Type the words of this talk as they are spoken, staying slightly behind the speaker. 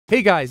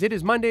Hey guys, it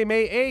is Monday,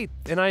 May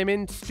 8th, and I'm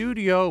in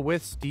studio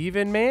with Steve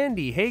and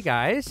Mandy. Hey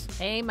guys.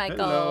 Hey, Michael.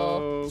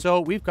 Hello. So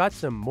we've got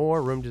some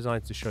more room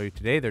designs to show you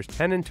today. There's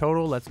 10 in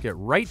total. Let's get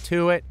right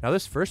to it. Now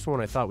this first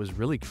one I thought was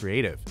really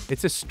creative.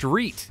 It's a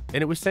street,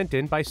 and it was sent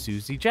in by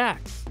Susie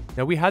Jacks.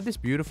 Now we had this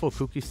beautiful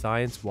Kooky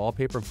Science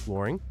wallpaper and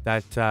flooring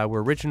that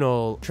were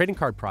original trading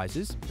card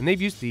prizes, and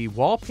they've used the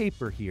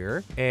wallpaper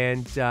here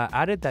and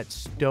added that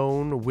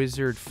stone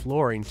wizard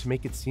flooring to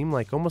make it seem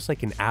like almost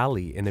like an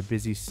alley in a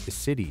busy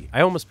city.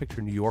 I almost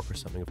picture New York or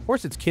something. Of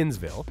course it's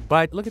Kinsville,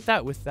 but look at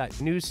that with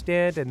that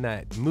newsstand and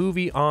that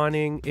movie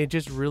awning. It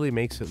just really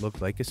makes it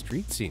look like a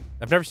street scene.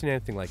 I've never seen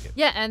anything like it.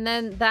 Yeah, and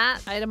then that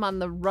item on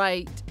the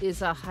right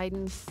is a hide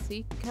and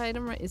seek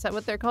item. Right? Is that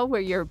what they're called? Where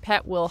your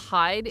pet will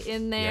hide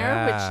in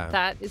there, which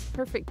that is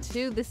perfect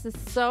too. This is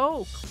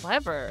so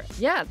clever.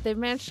 Yeah, they've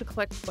managed to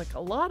collect like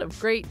a lot of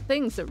great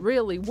things that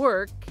really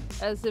work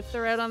as if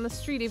they're out on the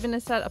street. Even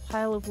is that a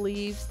pile of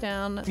leaves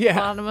down at the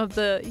bottom of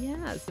the,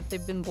 as if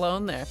they've been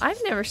blown there.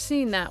 I've never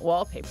seen that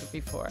wallpaper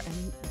before,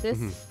 and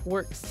this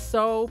works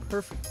so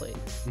perfectly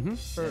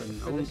for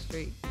the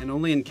street. And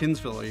only in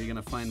Kinsville are you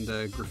going to find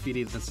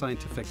graffiti, the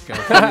scientific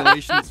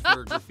formulations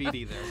for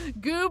graffiti there.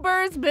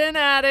 Goober's been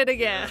at it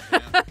again.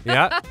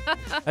 Yeah.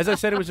 As I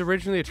said, it was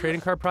originally a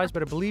trading card prize,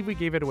 but I believe we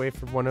gave it away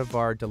for one of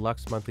our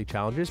deluxe monthly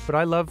challenges. But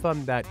I love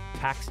that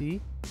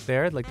taxi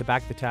there, like the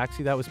back of the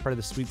taxi. That was part of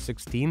the Sweet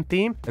 16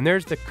 theme. And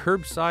there's the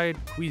curbside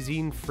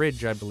cuisine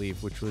fridge, I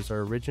believe, which was our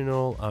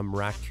original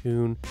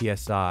raccoon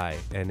PSI.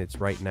 And it's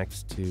right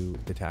next to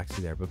the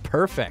taxi there. But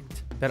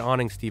perfect. That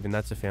awning, Stephen,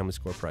 that's a family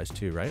score prize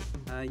too, right?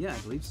 Yeah, I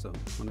believe so.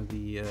 One of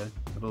the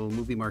little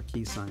movie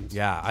marquee signs.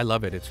 Yeah, I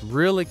love it. It's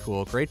really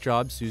cool. Great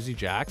job, Susie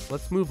Jacks.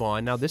 Let's move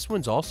on. Now, this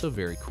one's also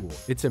very cool.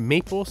 It's a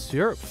maple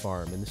syrup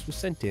farm, and this was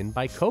sent in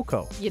by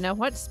Coco. You know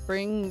what?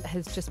 Spring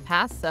has just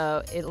passed,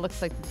 so it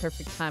looks like the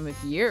perfect time of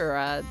year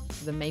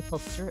the maple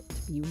syrup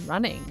to be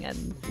running.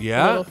 And a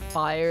little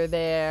fire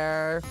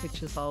there,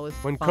 which is always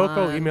When fun.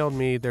 Coco emailed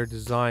me their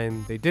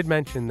design, they did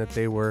mention that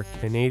they were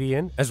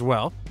Canadian as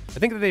well. I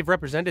think that they've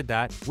represented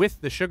that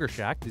with the Sugar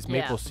Shack, this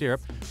maple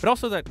syrup, but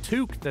also that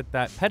toque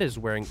that pet is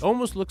wearing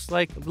almost looks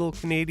like a little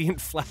Canadian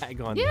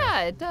flag on there.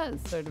 Yeah, it does.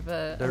 Sort of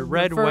a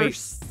red,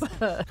 reverse.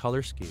 white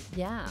color scheme.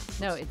 Yeah.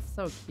 No, it's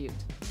so cute.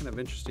 Kind of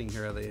interesting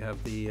here. They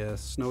have the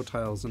snow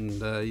tiles, and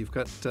you've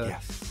got the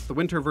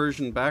winter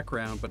version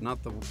background, but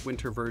not the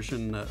winter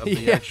version of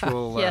the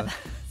actual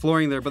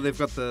flooring there. But they've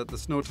got the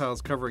snow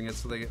tiles covering it,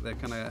 so they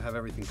kind of have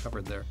everything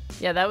covered there.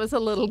 Yeah, that was a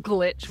little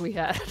glitch we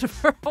had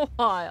for a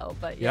while,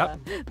 but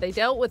they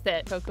dealt with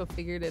it. Coco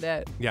figured it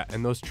out. Yeah,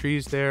 and those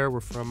trees there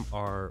were from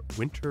our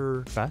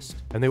Winter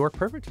Fest, and they work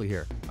perfectly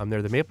here.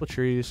 They're the maple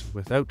trees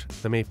without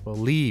the maple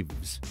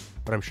leaves,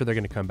 but I'm sure they're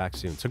going to come back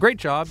soon. So great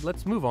job.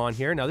 Let's move on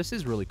here. Now, this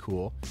is really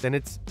cool. Then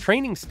it's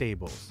training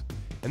stables.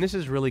 And this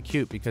is really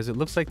cute because it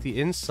looks like the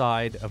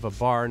inside of a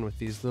barn with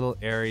these little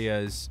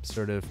areas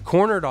sort of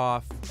cornered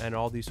off and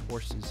all these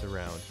horses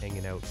around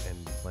hanging out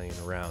and playing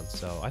around.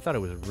 So I thought it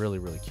was really,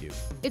 really cute.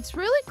 It's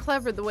really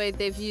clever the way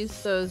they've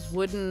used those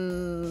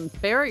wooden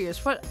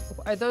barriers. What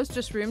are those,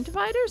 just room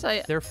dividers?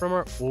 They're from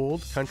our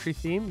old country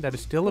theme that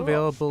is still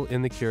available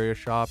in the curio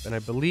shop. And I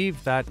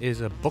believe that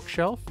is a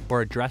bookshelf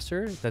or a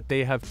dresser that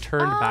they have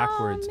turned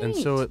backwards. Neat. And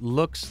so it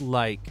looks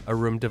like a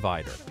room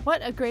divider.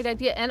 What a great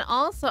idea. And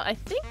also, I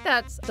think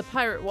that's the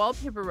pirate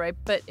wallpaper, right?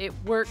 But it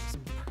works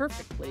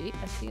perfectly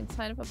as the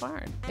inside of a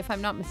barn, if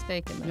I'm not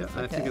mistaken. Yeah,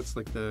 I think it's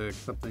like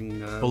something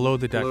below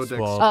the decks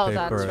wallpaper. Oh,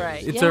 that's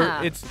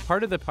right. It's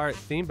part of the pirate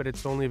theme, but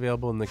it's only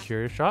available in the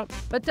curio shop.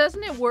 But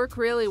doesn't it work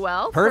really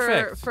well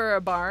Perfect. for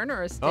a barn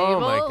or a stable? Oh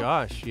my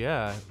gosh,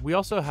 yeah. We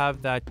also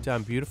have that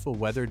beautiful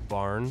weathered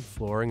barn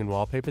flooring and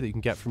wallpaper that you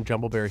can get from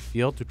Jumbleberry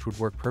Field, which would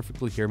work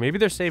perfectly here. Maybe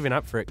they're saving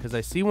up for it because I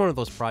see one of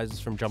those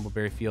prizes from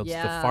Jumbleberry Fields,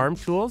 the farm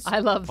tools. I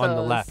love those. On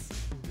the left.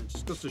 It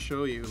just goes to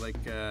show you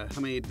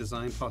how many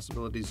design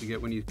possibilities you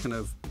get when you kind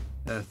of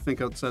think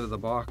outside of the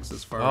box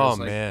as far as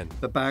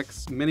the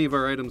backs. Many of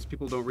our items,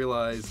 people don't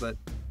realize that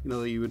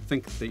you would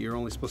think that you're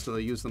only supposed to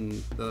use them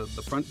the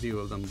front view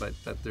of them, but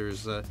that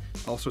there's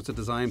all sorts of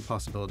design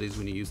possibilities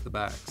when you use the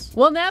backs.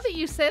 Well, now that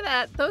you say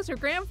that, those are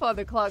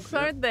grandfather clocks,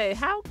 aren't they?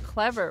 How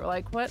clever!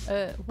 Like what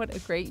a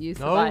great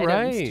use of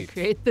items to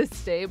create this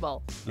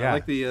stable. Yeah. I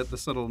like the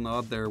subtle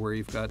nod there, where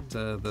you've got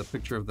the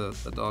picture of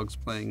the dogs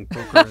playing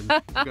poker, and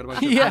you've got a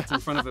bunch of pets in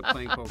front of it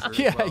playing poker.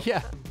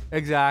 Yeah,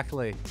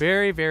 exactly.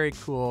 Very, very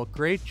cool.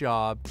 Great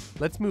job.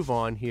 Let's move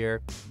on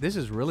here. This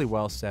is really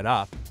well set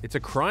up. It's a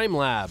crime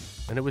lab,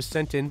 and it was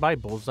sent in by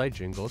Bullseye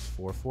Jingles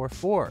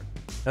 444.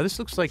 Now this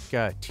looks like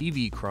a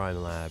TV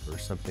crime lab or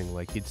something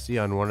like you'd see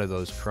on one of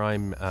those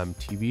crime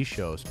TV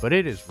shows, but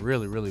it is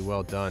really, really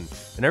well done,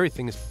 and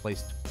everything is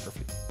placed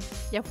perfectly.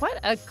 Yeah, what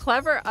a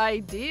clever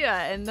idea.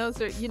 And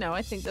those are,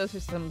 I think those are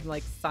some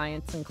like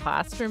science and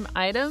classroom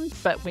items.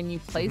 But when you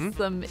place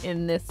them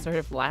in this sort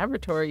of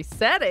laboratory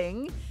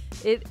setting,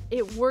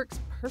 it works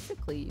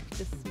perfectly. You can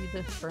just see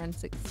the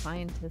forensic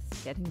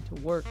scientists getting to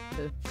work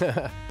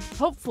to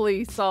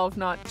hopefully solve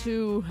not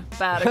too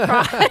bad a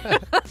crime.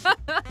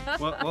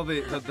 Well,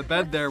 the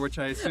bed there, which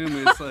I assume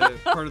is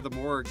part of the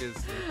morgue, is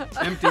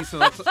empty, so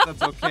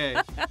that's okay.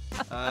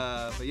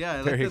 But yeah,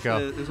 I like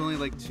that there's only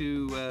like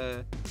two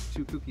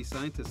kooky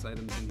scientist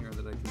items in here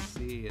that I can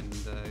see, and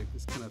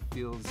this kind of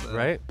feels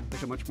like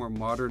a much more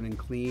modern and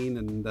clean,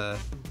 and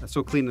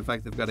so clean in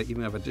fact they've got to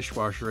even have a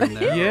dishwasher in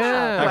there.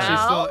 Yeah,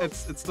 actually,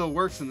 it still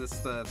works in this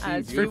theme.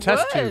 For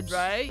test tubes,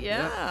 right?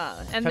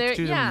 Yeah, and test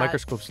tubes and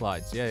microscope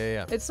slides.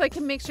 Yeah. It's like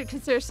a mixture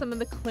because there's some of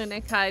the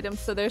clinic items,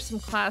 so there's some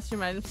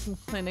classroom items, some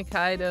clinic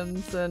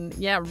items, and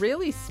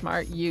really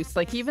smart use.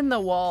 Like even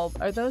the wall,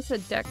 are those a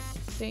Dex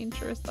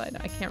Dangerous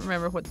item? I can't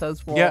remember what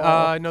those walls.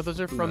 Yeah, no, those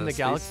are from the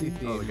Galaxy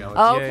theme. Oh, the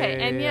Galaxy. Oh,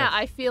 okay, and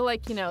I feel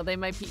like they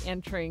might be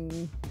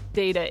entering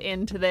data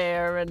into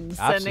there and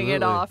sending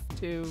it off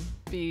to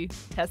be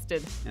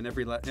tested. And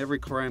every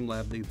crime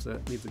lab needs a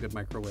good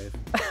microwave.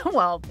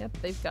 Well, yep,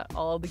 they've got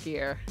all the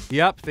gear.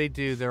 Yep, they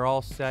do. They're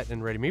all set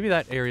and ready. Maybe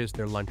that area is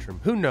their lunchroom.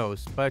 Who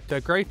knows? But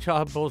great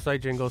job, Bullseye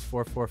Jingles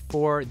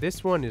 444.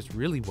 This one is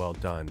really well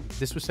done.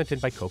 This was sent in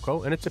by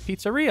Coco, and it's a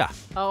pizzeria.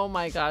 Oh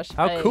my gosh.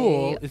 How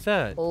cool is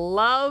that?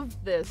 Love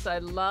this.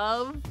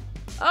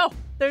 Oh,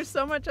 there's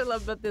so much I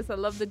love about this. I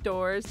love the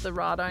doors, the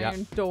wrought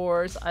iron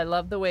doors. I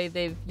love the way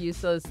they've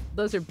used those.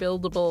 Those are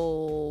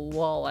buildable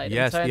wall items.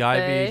 Yes, the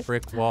ivy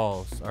brick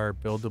walls are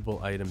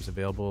buildable items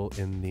available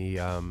in the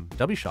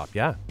W shop.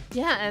 Yeah.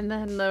 Yeah, and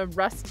then the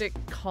rustic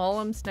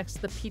columns next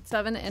to the pizza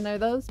oven. And are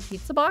those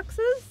pizza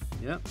boxes?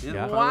 Yeah.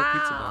 Wow.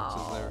 Pizza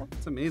boxes there.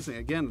 It's amazing.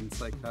 Again,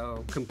 it's like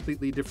how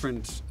completely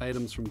different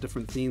items from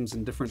different themes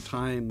and different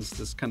times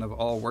just kind of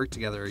all work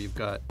together. You've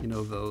got,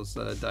 those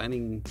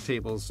dining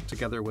tables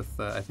together with,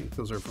 I think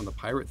those are from the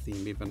pirate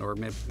theme even, or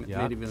maybe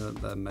even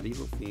the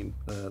medieval theme,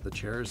 the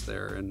chairs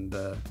there, and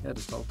it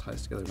just all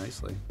ties together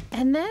nicely.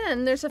 And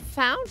then there's a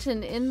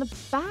fountain in the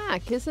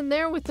back, isn't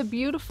there, with the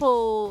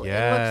beautiful, it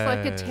looks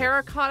like a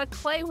terracotta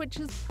clay, which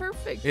is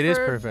perfect. It is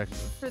perfect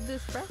for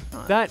this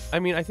restaurant.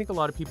 I think a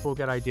lot of people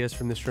get ideas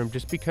from this room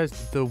just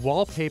because the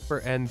wallpaper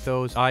and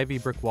those ivy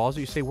brick walls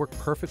that you say work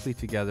perfectly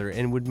together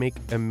and would make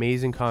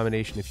amazing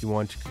combination if you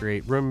want to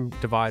create room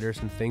dividers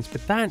and things.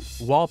 But that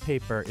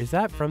wallpaper, is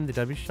that from the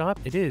W shop?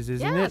 It is,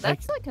 isn't it? Yeah,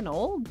 that's like an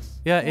old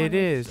one. It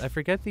is. I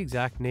forget the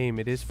exact name.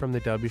 It is from the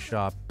W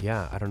shop.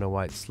 Yeah, I don't know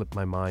why it slipped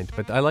my mind.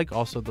 But I like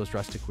also those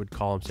rustic wood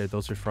columns there.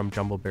 Those are from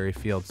Jumbleberry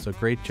Fields. So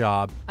great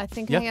job. I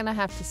think I'm going to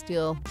have to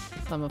steal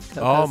some of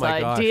Coco's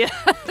ideas.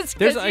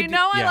 Because I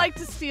like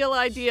to steal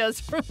ideas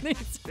from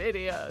these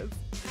videos.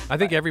 I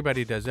think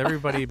everybody does.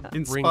 Everybody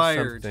brings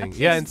something.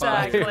 Yeah,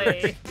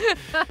 inspired.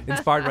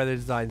 Inspired by the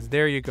designs.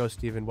 There you go,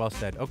 Stephen. Well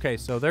said. Okay,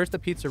 so there's the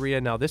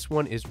pizzeria. Now, this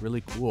one is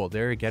really cool.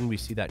 There again, we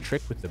see that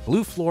trick with the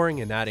blue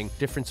flooring and adding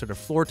different sort of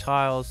floor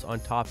tiles on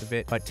top of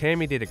it. But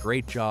Tammy did a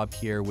great job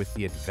here with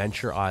the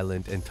Adventure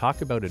Island. And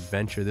talk about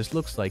adventure. This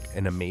looks like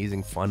an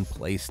amazing, fun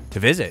place to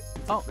visit.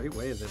 It's a great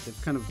way of it.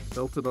 They've kind of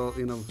built it all,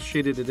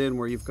 shaded it in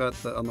where you've got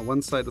on the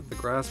one side with the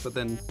grass, but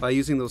then by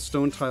using those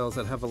stone tiles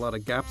that have a lot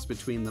of gaps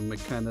between them,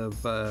 it kind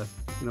of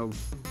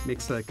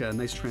makes like a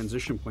nice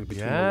transition point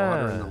between the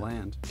water and the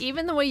land.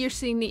 Even the way you're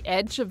seeing the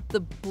edge of the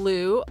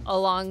blue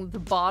along the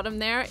bottom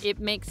there, it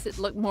makes it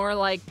look more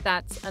like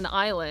that's an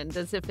island,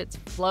 as if it's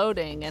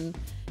floating. And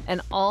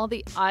all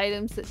the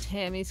items that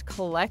Tammy's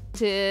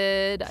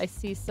collected. I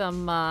see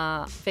some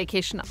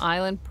Vacation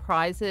Island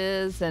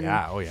prizes and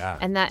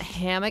and that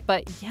hammock.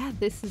 But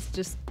this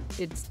is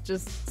it's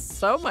just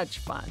so much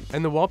fun.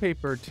 And the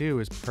wallpaper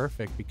too is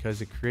perfect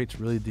because it creates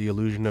really the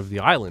illusion of the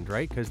island,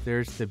 right? Because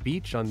there's the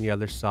beach on the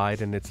other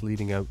side and it's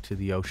leading out to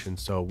the ocean.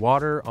 So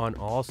water on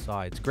all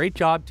sides. Great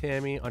job,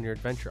 Tammy, on your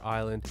Adventure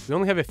Island. We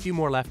only have a few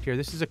more left here.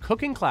 This is a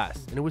cooking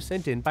class and it was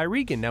sent in by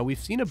Regan. Now we've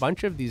seen a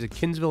bunch of these at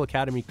Kinsville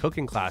Academy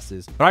cooking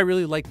classes, but I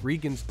really like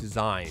Regan's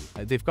design.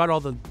 They've got all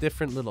the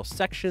different little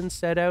sections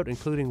set out,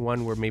 including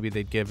one where maybe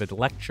they'd give a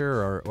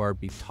lecture or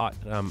be taught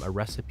a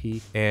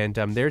recipe. And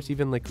there's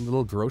even like a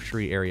little grocery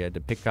area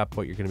to pick up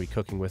what you're going to be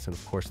cooking with, and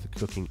of course the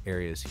cooking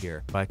areas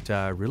here. But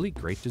really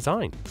great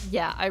design.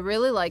 Yeah, I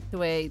really like the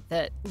way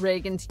that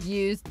Regan's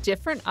used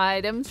different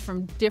items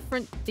from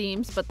different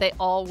themes, but they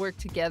all work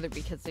together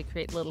because they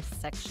create little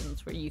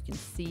sections where you can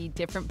see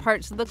different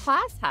parts of the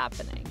class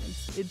happening.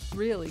 It's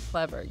really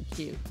clever and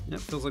cute. Yeah,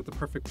 it feels like the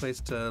perfect place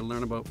to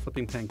learn about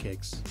flipping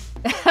pancakes.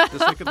 Just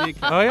like a big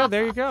Oh yeah,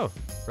 there you go.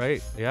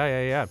 Right.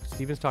 Yeah.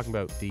 Steven's talking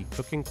about the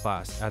cooking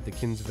class at the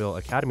Kinsville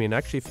Academy. And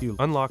actually, if you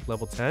unlock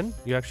level 10,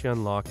 you actually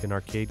unlock an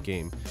arcade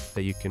game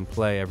that you can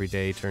play every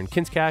day to earn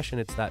Kins Cash, and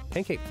it's that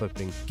pancake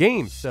flipping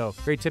game. So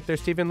great tip there,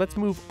 Steven. Let's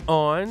move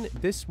on.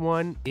 This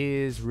one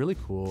is really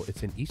cool.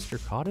 It's an Easter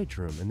cottage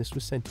room, and this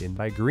was sent in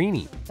by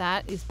Greenie.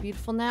 That is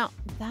beautiful. Now,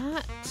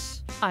 that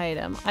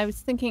item. I was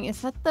thinking,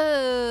 is that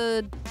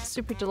the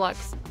Super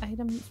Deluxe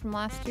item from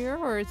last year,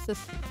 or is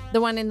this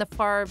the one in the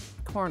far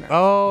corner?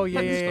 Oh,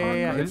 yeah.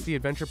 It's the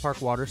Adventure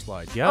Park water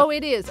slide. Yeah. Oh,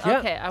 it is. Yeah.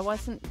 Okay, I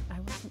wasn't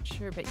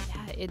sure, but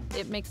yeah,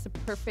 it makes a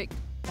perfect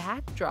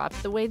backdrop.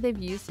 The way they've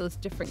used those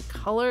different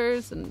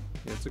colors and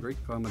it's a great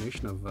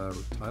combination of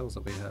tiles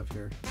that we have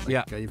here.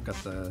 You've got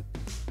the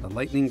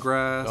lightning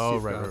grass.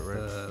 You've got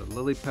the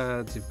lily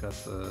pads. You've got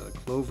the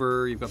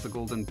clover. You've got the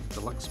golden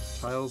deluxe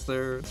tiles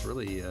there. It's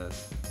really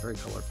very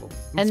colorful.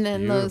 And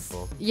then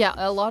beautiful.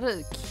 A lot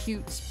of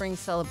cute spring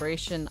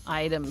celebration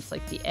items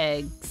like the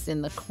eggs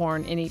in the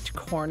corn in each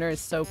corner is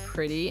so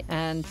pretty,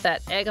 and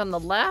that egg on the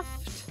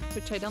left,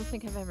 which I don't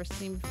think I've ever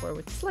seen before,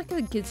 which is like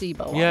a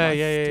gazebo.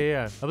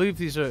 Yeah. I believe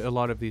a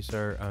lot of these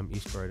are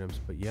Easter items,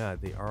 but yeah,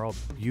 they are all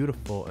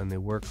beautiful and they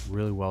work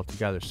really well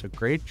together. So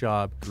great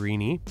job,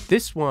 Greenie.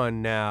 This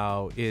one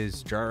now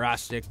is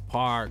Jurassic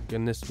Park,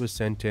 and this was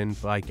sent in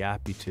by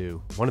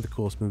Gappy2. One of the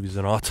coolest movies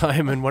in all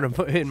time, and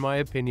in my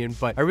opinion.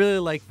 But I really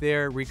like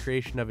their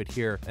recreation of it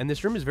here. And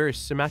this room is very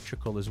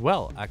symmetrical as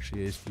well.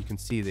 Actually, as you can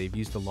see, they've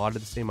used a lot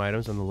of the same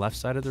items on the left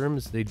side of the room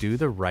as they do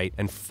the right.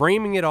 And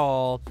framing it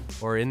all,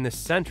 or in the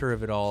center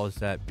of it all, is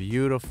that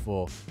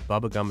beautiful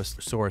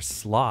Bubblegumosaurus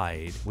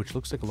slide, which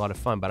looks like a lot of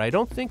fun. But I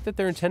don't think that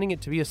they're intending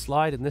it to be a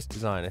slide in this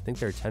design. I think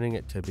they're intending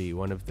it to be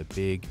one of the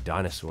big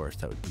dinosaurs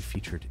that would be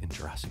featured in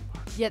Jurassic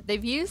Park. Yeah,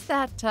 they've used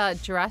that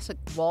Jurassic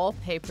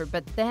wallpaper,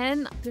 but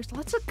then there's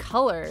lots of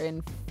color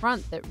in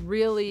front that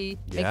really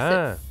makes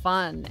it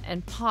fun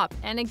and pop.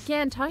 And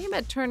again, talking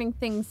about turning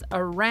things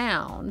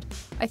around,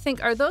 I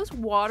think, are those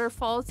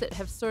waterfalls that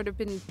have sort of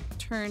been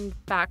turned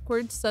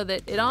backwards so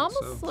that it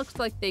almost looks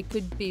like they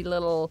could be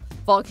little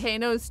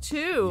volcanoes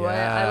too.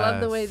 I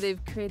love the way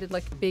they've created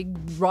like big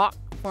rock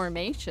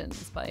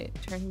formations by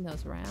turning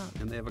those around.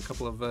 And they have a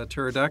couple of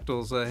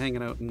pterodactyls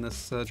hanging out in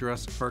this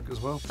Jurassic Park as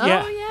well.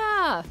 Yeah. Oh,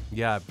 yeah.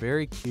 Yeah,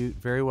 very cute,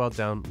 very well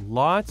done.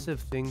 Lots of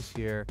things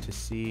here to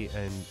see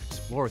and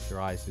explore with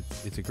your eyes.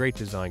 It's a great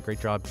design. Great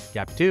job,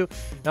 Gap2.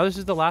 Now, this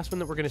is the last one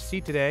that we're going to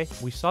see today.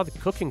 We saw the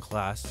cooking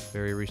class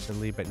very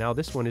recently, but now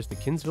this one is the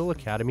Kinsville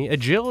Academy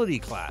Agility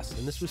class,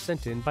 and this was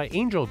sent in by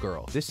Angel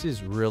Girl. This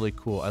is really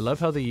cool. I love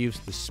how they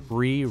used the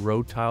Spree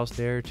road tiles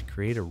there to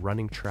create a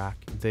running track.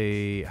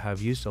 They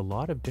have used a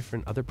lot of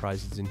different other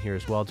prizes in here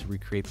as well to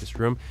recreate this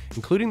room,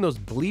 including those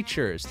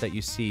bleachers that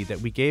you see that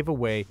we gave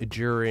away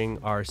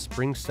during our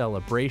spring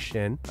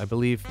celebration, I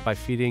believe by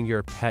feeding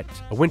your pet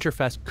a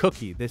Winterfest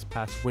cookie this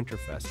past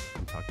Winterfest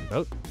I'm talking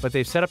about. But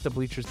they've set up the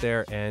bleachers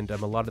there, and a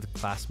lot of the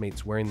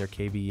classmates wearing their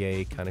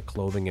KVA kind of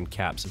clothing and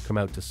caps have come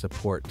out to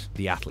support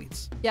the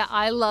athletes. Yeah,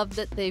 I love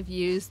that they've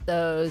used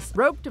those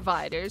rope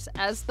dividers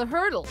as the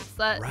hurdles.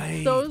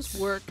 Those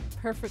work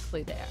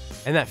perfectly there.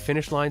 And that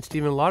finish line,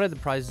 Stephen, a lot of the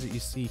prizes that you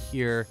see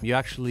here, you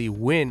actually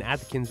win at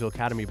the Kinsville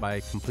Academy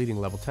by completing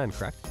level 10,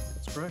 correct?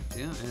 That's correct,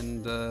 yeah.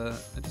 And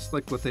I just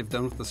like what they've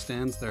done with the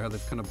stands there, how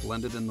they've kind of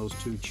blended in those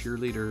two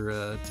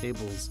cheerleader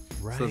tables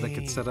so they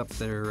could set up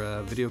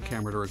their video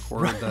camera to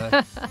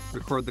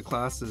record the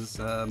classes.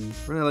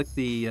 Really like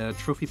the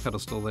trophy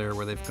pedestal there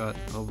where they've got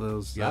all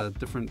those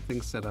different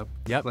things set up.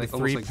 Yep, like, the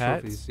three almost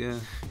pets. Like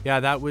trophies, yeah,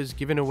 that was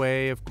given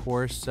away, of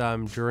course,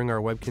 during our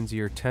Webkinz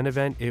Year 10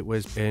 event. It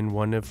was in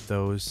one of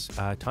those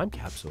time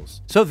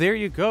capsules. So there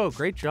you go.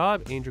 Great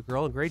job, Angel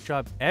Girl, and great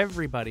job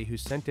everybody who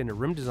sent in a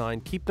room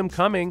design. Keep them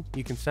coming.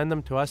 You can send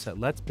them to us at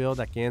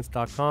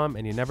letsbuild@gans.com,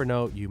 and you never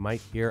know, you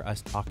might hear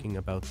us talking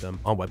about them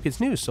on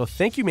Webkinz News. So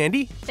thank you,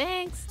 Mandy.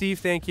 Thanks. Steve,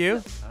 thank you.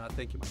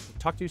 Thank you, Michael.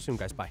 Talk to you soon,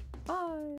 guys. Bye.